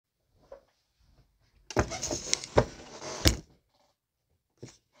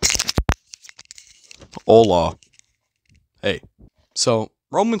Hola. Hey. So,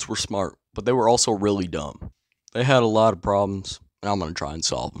 Romans were smart, but they were also really dumb. They had a lot of problems, and I'm gonna try and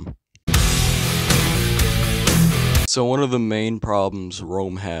solve them. So, one of the main problems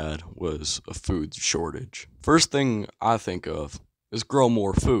Rome had was a food shortage. First thing I think of is grow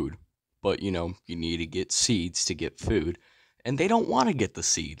more food. But, you need to get seeds to get food, and they don't want to get the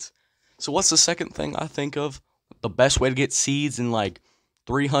seeds. So, what's the second thing I think of? The best way to get seeds in like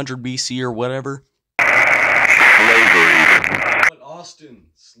 300 BC or whatever? Slavery. But Austin,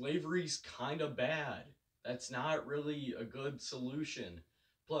 slavery's kind of bad. That's not really a good solution.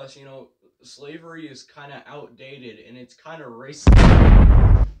 Plus, slavery is kind of outdated and it's kind of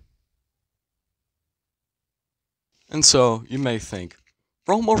racist. And so, you may think,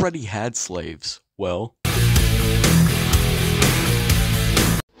 Rome already had slaves. Well,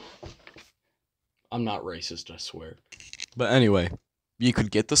 I'm not racist, I swear. But anyway, you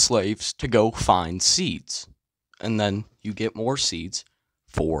could get the slaves to go find seeds. And then you get more seeds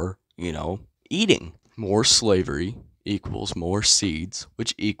for, eating. More slavery equals more seeds,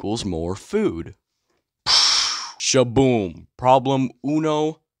 which equals more food. Shaboom. Problem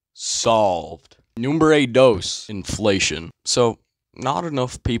uno solved. Numero dos. Inflation. So, not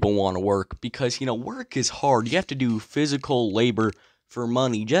enough people want to work because, work is hard. You have to do physical labor for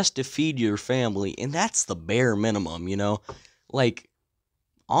money just to feed your family, and that's the bare minimum, Like,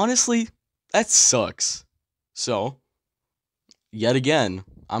 honestly, that sucks. So, yet again,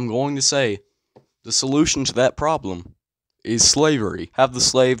 I'm going to say the solution to that problem is slavery. Have the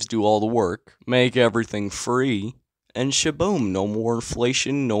slaves do all the work, make everything free, and shaboom, no more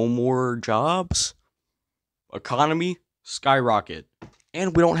inflation, no more jobs. Economy, skyrocket.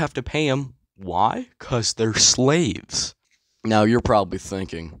 And we don't have to pay them. Why? Because they're slaves. Now, you're probably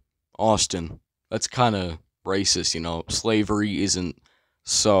thinking, Austin, that's kind of racist, slavery isn't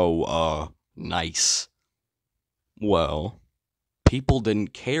so, nice. Well, people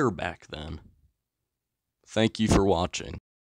didn't care back then. Thank you for watching.